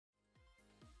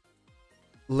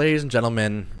Ladies and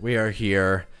gentlemen, we are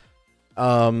here.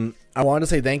 I wanted to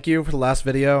say thank you for the last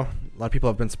video. A lot of people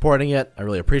have been supporting it. I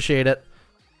really appreciate it.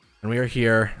 And we are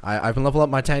here. I've been leveling up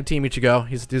my tank team Ichigo.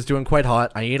 He's doing quite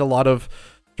hot. I need a lot of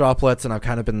droplets, and I've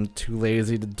kind of been too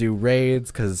lazy to do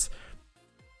raids because...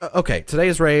 Okay,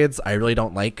 today's raids I really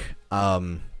don't like. I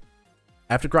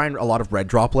have to grind a lot of red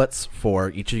droplets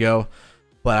for Ichigo,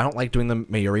 but I don't like doing the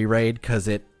Mayuri raid because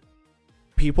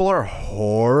people are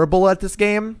horrible at this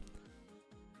game.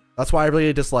 That's why I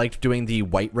really disliked doing the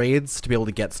white raids to be able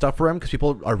to get stuff for him, because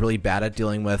people are really bad at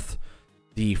dealing with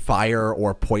the fire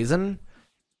or poison.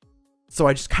 So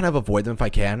I just kind of avoid them if I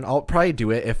can. I'll probably do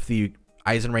it if the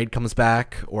Aizen raid comes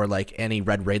back, or like any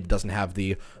red raid that doesn't have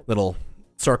the little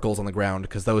circles on the ground,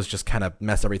 because those just kind of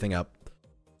mess everything up.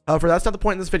 However, that's not the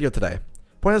point in this video today.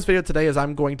 The point of this video today is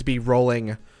I'm going to be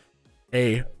rolling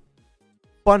a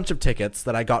bunch of tickets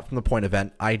that I got from the point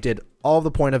event. I did all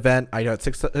the point event. I got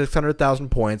 600,000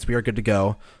 points. We are good to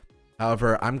go.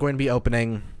 However, I'm going to be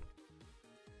opening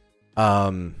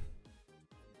one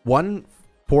 4th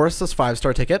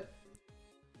 5-star ticket,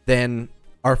 then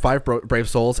our 5 Brave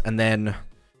Souls, and then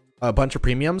a bunch of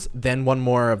premiums, then one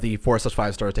more of the 4th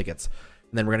 5-star tickets.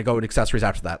 And then we're going to go with accessories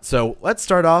after that. So let's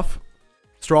start off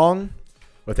strong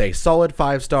with a solid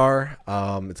 5-star.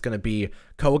 It's going to be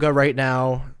Koga right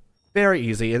now. Very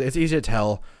easy. It's easy to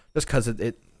tell just because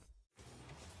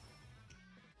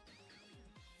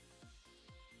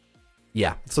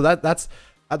yeah, so that's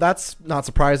not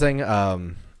surprising.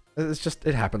 It's just,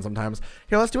 it happens sometimes.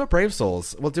 Here, let's do a Brave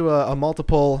Souls. We'll do a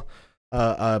multi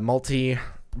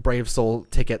Brave Soul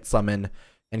ticket summon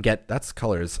and get, that's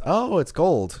colors. Oh, it's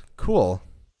gold. Cool.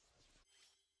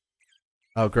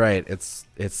 Oh great, it's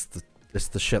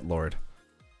the shit lord.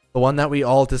 The one that we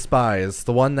all despise.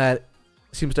 The one that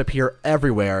seems to appear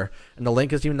everywhere, and the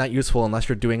link isn't even that useful unless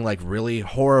you're doing like really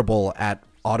horrible at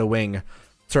autoing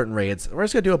certain raids. We're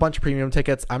just gonna do a bunch of premium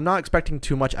tickets. I'm not expecting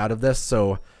too much out of this,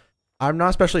 so I'm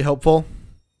not especially hopeful.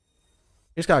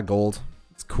 He's got gold.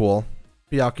 It's cool.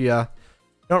 Byakuya.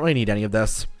 Don't really need any of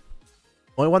this.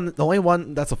 The only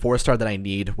one that's a 4-star that I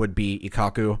need would be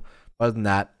Ikkaku. Other than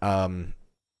that,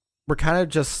 we're kind of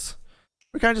just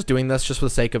doing this just for the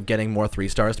sake of getting more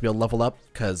 3-stars to be able to level up,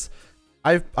 because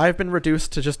I've been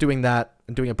reduced to just doing that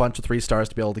and doing a bunch of 3-stars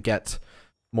to be able to get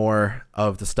more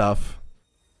of the stuff.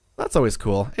 That's always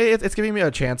cool. It's giving me a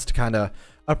chance to kind of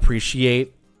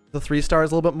appreciate the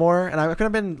 3-stars a little bit more, and I've kind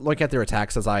of been looking at their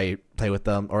attacks as I play with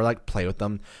them, or like play with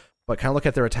them, but kind of look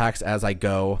at their attacks as I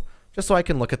go, just so I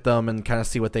can look at them and kind of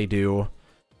see what they do.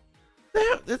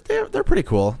 They're pretty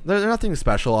cool. They're nothing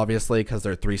special, obviously, because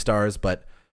they're 3-stars, but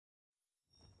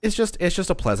it's just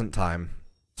a pleasant time.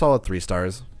 Solid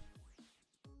 3-stars.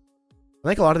 I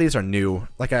think a lot of these are new.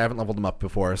 Like, I haven't leveled them up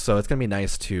before, so it's gonna be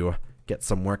nice to get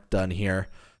some work done here.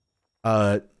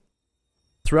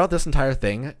 Throughout this entire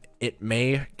thing, it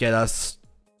may get us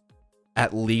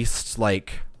at least,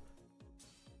 like,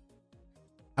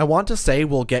 I want to say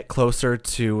we'll get closer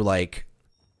to, like,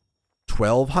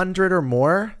 1,200 or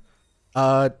more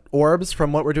orbs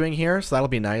from what we're doing here, so that'll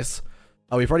be nice.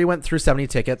 We've already went through 70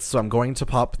 tickets, so I'm going to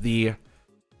pop the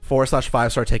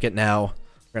 4/5-star ticket now.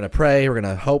 We're going to pray, we're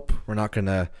going to hope, we're not going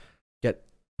to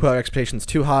put our expectations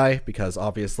too high, because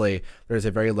obviously there's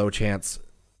a very low chance.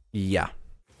 Yeah.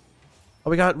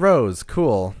 Oh, we got Rose.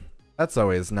 Cool. That's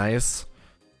always nice.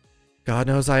 God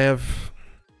knows I have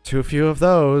too few of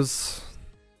those.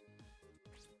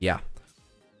 Yeah.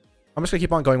 I'm just going to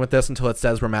keep on going with this until it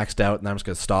says we're maxed out, and then I'm just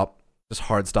going to stop. Just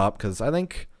hard stop, because I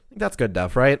think that's good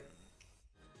enough, right?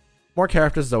 More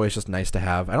characters is always just nice to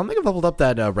have. I don't think I've leveled up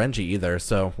that Renji either,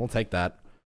 so we'll take that.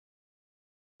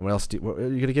 What else are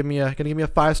you gonna give me a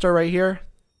 5-star right here?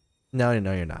 No,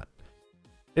 you're not.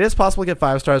 It is possible to get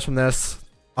 5-stars from this.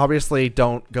 Obviously,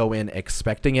 don't go in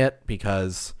expecting it,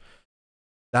 because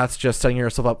that's just setting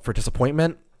yourself up for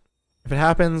disappointment. If it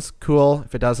happens, cool.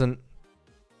 If it doesn't,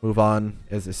 move on.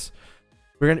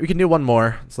 We can do one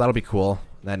more, so that'll be cool.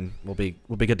 Then we'll be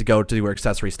good to go to do our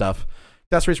accessory stuff.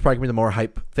 Accessories probably gonna be the more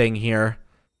hype thing here,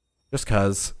 just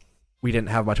cause we didn't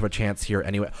have much of a chance here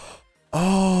anyway.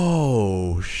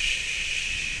 Oh,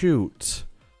 shoot.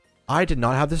 I did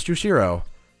not have this Jushiro.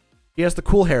 He has the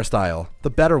cool hairstyle. The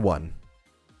better one.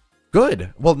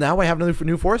 Good. Well, now I have another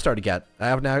new 4-star to get. I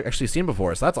haven't actually seen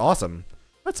before, so that's awesome.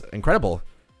 That's incredible.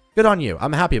 Good on you.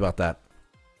 I'm happy about that.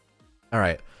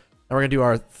 Alright. Now we're going to do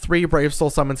our 3 Brave Soul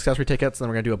Summon accessory tickets, and then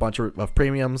we're going to do a bunch of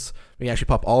premiums. We can actually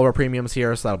pop all of our premiums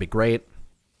here, so that'll be great.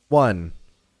 1,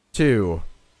 2,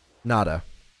 nada.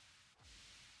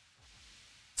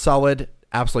 Solid,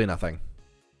 absolutely nothing.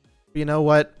 But you know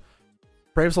what?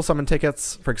 Brave Soul Summon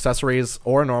tickets for accessories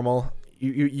or normal,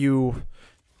 you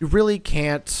you really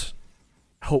can't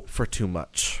hope for too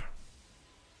much.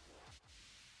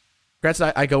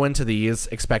 Granted, I go into these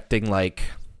expecting like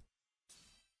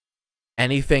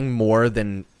anything more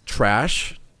than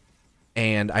trash,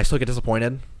 and I still get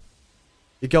disappointed.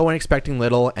 You go in expecting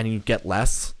little and you get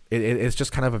less. It's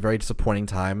just kind of a very disappointing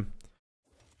time.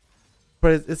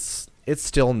 But it's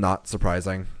still not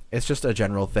surprising. It's just a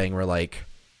general thing where like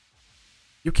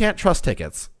you can't trust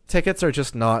tickets. Tickets are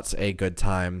just not a good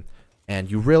time, and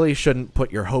you really shouldn't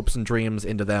put your hopes and dreams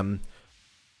into them,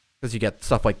 because you get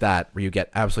stuff like that where you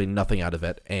get absolutely nothing out of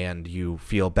it and you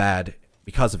feel bad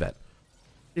because of it.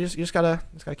 You just gotta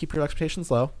keep your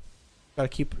expectations low. You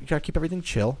gotta keep everything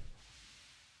chill.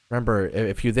 Remember,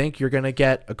 if you think you're gonna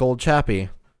get a gold chappy,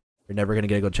 you're never gonna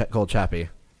get a gold chappy.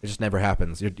 It just never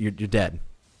happens. You're dead.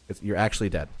 You're actually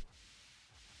dead.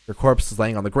 Your corpse is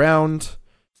laying on the ground,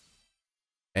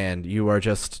 and you are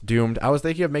just doomed. I was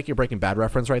thinking of making a Breaking Bad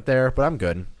reference right there, but I'm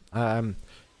good. I'm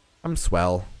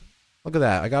swell. Look at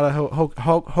that. I got a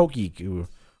Hoji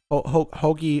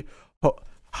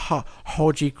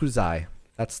Kuzai.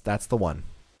 That's the one.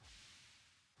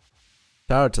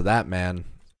 Shout out to that man.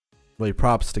 Really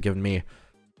props to giving me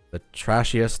the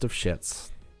trashiest of shits.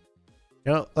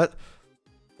 You know,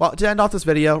 well, to end off this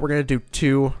video, we're gonna do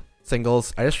 2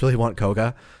 singles. I just really want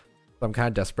Koga, so I'm kind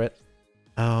of desperate.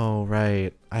 Oh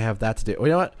right, I have that to do. Well,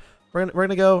 you know what? We're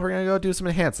gonna go do some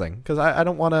enhancing, because I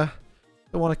don't wanna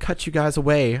cut you guys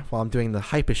away while I'm doing the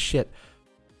hypest shit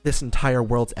this entire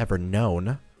world's ever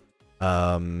known.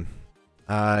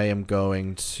 I am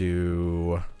going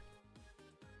to...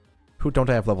 Who don't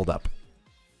I have leveled up?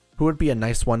 Who would be a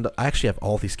nice one to... I actually have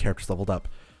all these characters leveled up.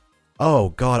 Oh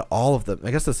god, all of them. I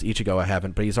guess this Ichigo I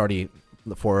haven't, but he's already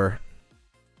 4.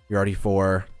 You're already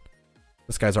 4.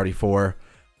 This guy's already 4.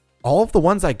 All of the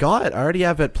ones I got, I already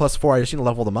have at +4. I just need to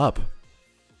level them up.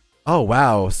 Oh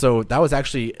wow, so that was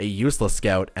actually a useless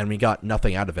scout, and we got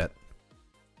nothing out of it.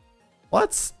 Well,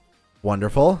 that's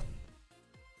wonderful.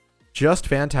 Just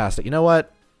fantastic. You know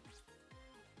what?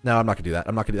 No, I'm not gonna do that.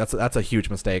 I'm not gonna. That's a huge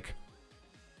mistake.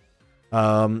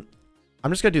 I'm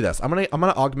just gonna do this. I'm gonna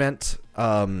augment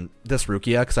this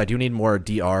Rukia, because I do need more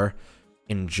DR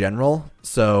in general.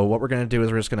 So what we're gonna do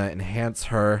is we're just gonna enhance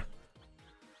her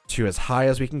to as high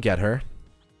as we can get her.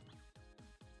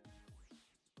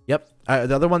 Yep.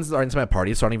 The other ones are into my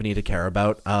party, so I don't even need to care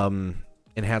about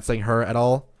enhancing her at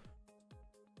all.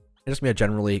 It's just gonna be a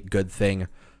generally good thing.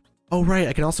 Oh right,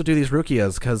 I can also do these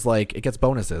Rukias because like it gets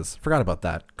bonuses. Forgot about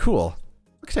that. Cool.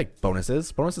 We can take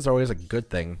bonuses. Bonuses are always a good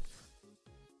thing.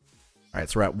 Alright,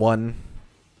 so we're at 1.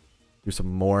 Do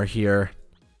some more here.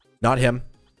 Not him.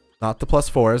 Not the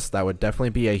 +4s. That would definitely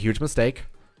be a huge mistake.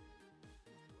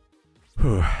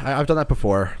 Whew. I've done that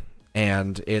before,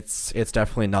 and it's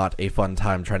definitely not a fun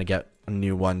time trying to get a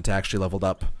new one to actually leveled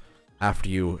up after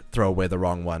you throw away the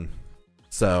wrong one.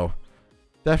 So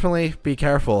definitely be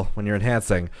careful when you're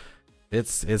enhancing.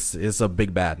 It's a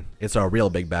big bad. It's a real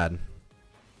big bad.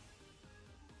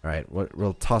 Alright,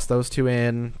 we'll toss those 2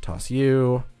 in. Toss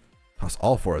you. Toss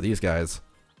all 4 of these guys.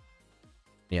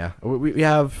 Yeah, we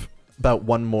have about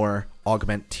 1 more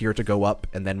augment tier to go up,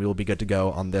 and then we will be good to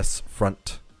go on this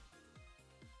front.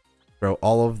 Throw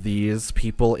all of these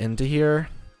people into here.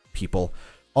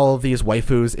 All of these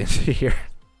waifus into here.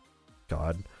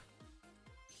 God.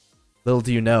 Little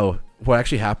do you know, what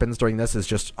actually happens during this is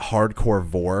just hardcore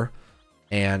vor.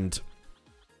 And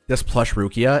this plush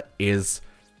Rukia is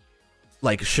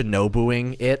like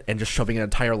Shinobuing it and just shoving an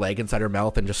entire leg inside her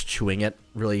mouth and just chewing it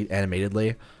really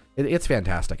animatedly. It's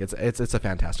fantastic. It's a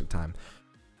fantastic time.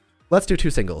 Let's do 2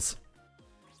 singles.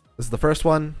 This is the first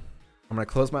one. I'm gonna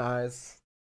close my eyes.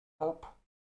 Hope.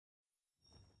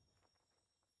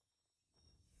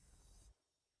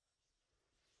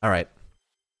 All right.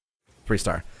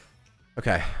 3-star.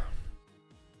 Okay.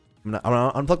 I'm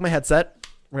gonna unplug my headset.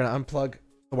 We're gonna unplug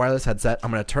the wireless headset.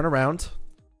 I'm gonna turn around.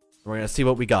 And we're gonna see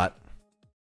what we got.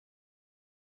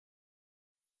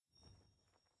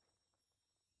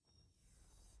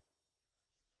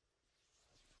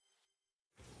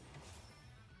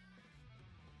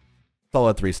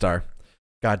 Solid 3-star.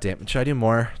 God damn it. Should I do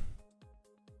more?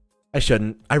 I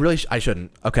shouldn't. I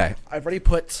shouldn't. Okay. I've already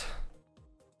put...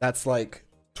 That's like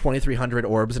 2,300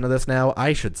 orbs into this now.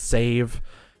 I should save.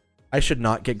 I should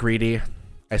not get greedy.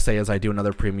 I say as I do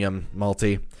another premium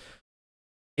multi.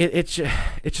 It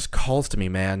just calls to me,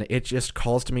 man. It just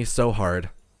calls to me so hard.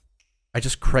 I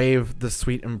just crave the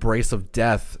sweet embrace of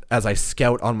death as I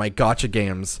scout on my gacha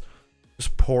games.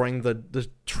 Just pouring the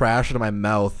trash into my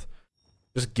mouth.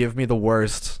 Just give me the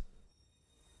worst.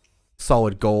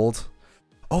 Solid gold.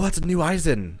 Oh, that's a new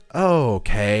Aizen.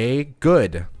 Okay,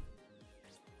 good.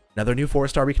 Another new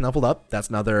 4-star we can level up. That's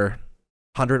another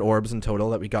 100 orbs in total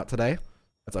that we got today.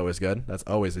 That's always good. That's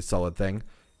always a solid thing.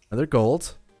 Another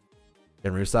gold.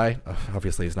 And Rusai,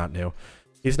 obviously he's not new.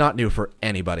 He's not new for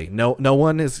anybody. No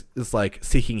one is like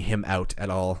seeking him out at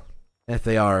all. And if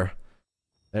they are,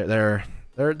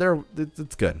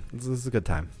 it's good. This is a good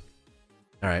time.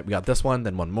 All right, we got this one,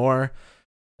 then one more,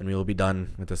 and we will be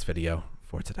done with this video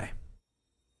for today.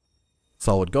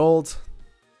 Solid gold,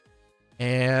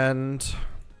 and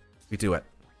we do it.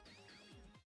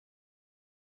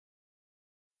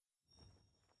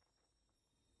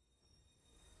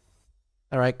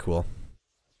 All right, cool.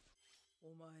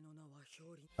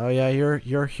 Oh yeah, you're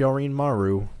Hyorin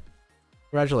Maru.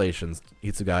 Congratulations,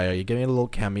 Itsugaya. You're getting a little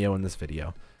cameo in this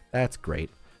video. That's great.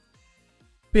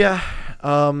 But yeah,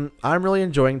 I'm really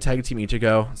enjoying Tag Team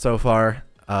Ichigo so far.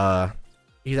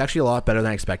 He's actually a lot better than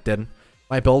I expected.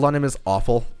 My build on him is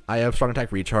awful. I have strong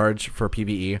attack recharge for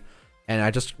PvE, and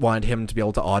I just wanted him to be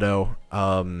able to auto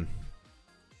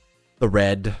the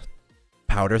red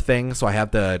powder thing, so I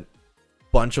have the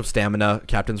bunch of stamina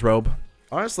captain's robe.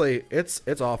 Honestly, it's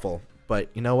awful, but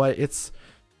you know what? It's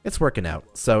working out,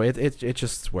 so it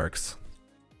just works.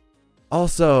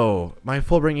 Also, my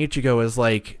Fullbring Ichigo is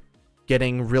like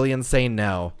getting really insane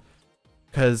now,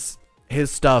 because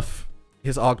his stuff,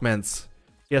 his augments,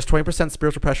 he has 20%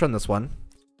 spiritual pressure on this one,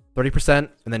 30%,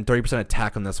 and then 30%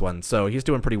 attack on this one, so he's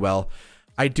doing pretty well.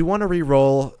 I do want to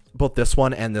re-roll both this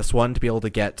one and this one to be able to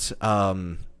get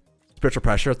spiritual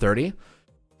pressure 30.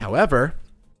 However,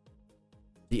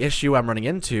 the issue I'm running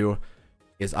into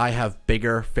is I have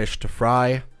bigger fish to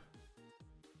fry.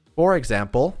 For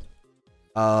example,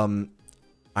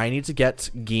 I need to get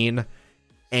Gin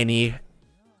any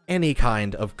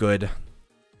kind of good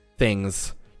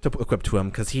things to equip to him,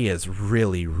 because he is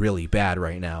really, really bad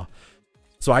right now.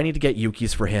 So I need to get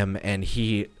Yuki's for him, and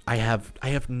I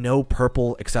have no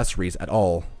purple accessories at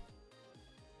all.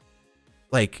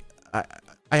 Like,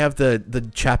 I have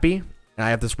the Chappie, and I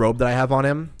have this robe that I have on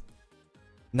him,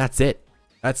 and that's it.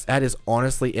 That is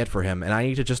honestly it for him, and I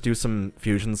need to just do some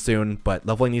fusions soon, but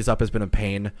leveling these up has been a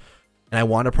pain, and I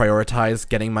want to prioritize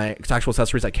getting my actual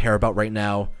accessories I care about right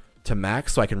now to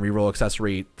max, so I can reroll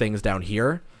accessory things down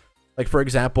here. Like, for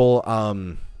example,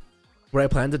 what I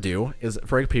plan to do is,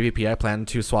 for PvP, I plan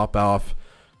to swap off...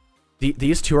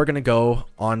 These two are going to go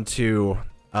onto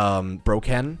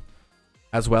Broken,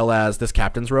 as well as this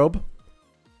captain's robe.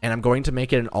 And I'm going to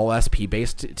make it an all SP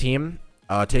based team,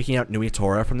 taking out Nui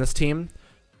Tora from this team,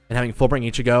 and having Fullbring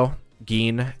Ichigo,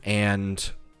 Gin,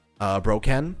 and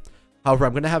Broken. However,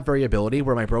 I'm going to have variability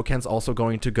where my Broken's also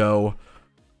going to go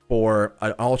for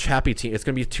an all Chappie team. It's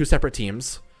going to be 2 separate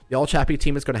teams. The all Chappie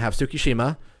team is going to have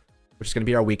Tsukishima, which is going to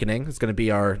be our weakening. It's going to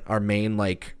be our main,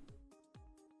 like,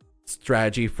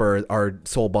 strategy for our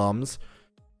soul bombs.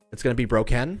 It's going to be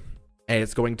Broken, and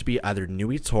it's going to be either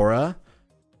Nui Tora,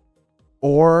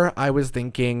 or I was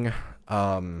thinking,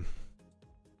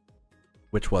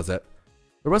 which was it?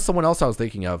 There was someone else I was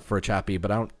thinking of for a Chappie,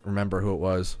 but I don't remember who it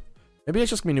was. Maybe it's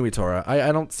just going to be Nui Tora.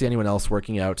 I don't see anyone else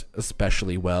working out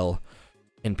especially well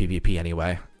in PvP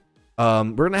anyway.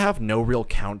 We're going to have no real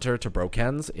counter to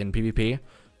Brokens in PvP.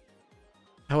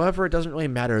 However, it doesn't really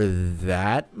matter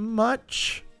that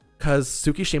much, because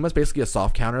Tsukishima is basically a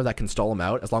soft counter that can stall him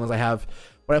out as long as I have...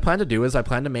 What I plan to do is I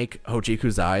plan to make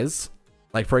Hojiku's eyes.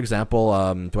 Like, for example,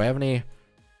 do I have any... Do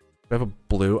I have a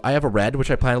blue? I have a red,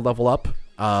 which I plan to level up.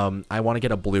 I want to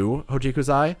get a blue Hojiku's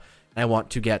eye, and I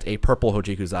want to get a purple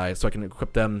Hojiku's eye, so I can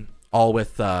equip them all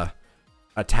with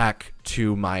attack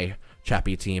to my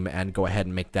Chappie team and go ahead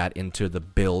and make that into the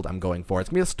build I'm going for. It's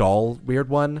going to be a stall weird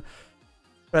one,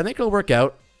 but I think it'll work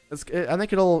out. I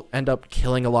think it'll end up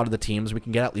killing a lot of the teams. We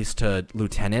can get at least to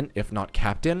lieutenant, if not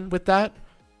captain, with that,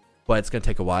 but it's going to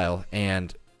take a while.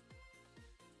 And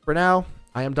for now,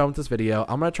 I am done with this video.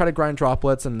 I'm going to try to grind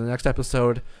droplets in the next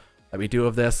episode that we do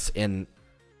of this in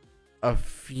a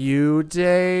few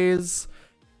days,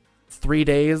 3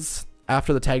 days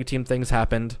after the tag team things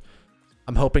happened.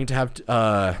 I'm hoping to have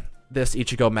this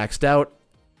Ichigo maxed out.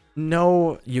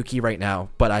 No Yuki right now,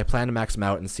 but I plan to max him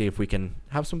out and see if we can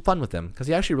have some fun with him, because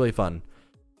he's actually really fun.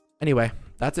 Anyway,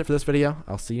 that's it for this video.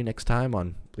 I'll see you next time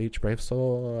on Bleach Brave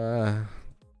Soul.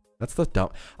 That's the dumb...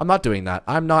 I'm not doing that.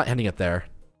 I'm not ending it there.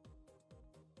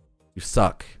 You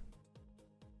suck.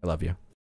 I love you.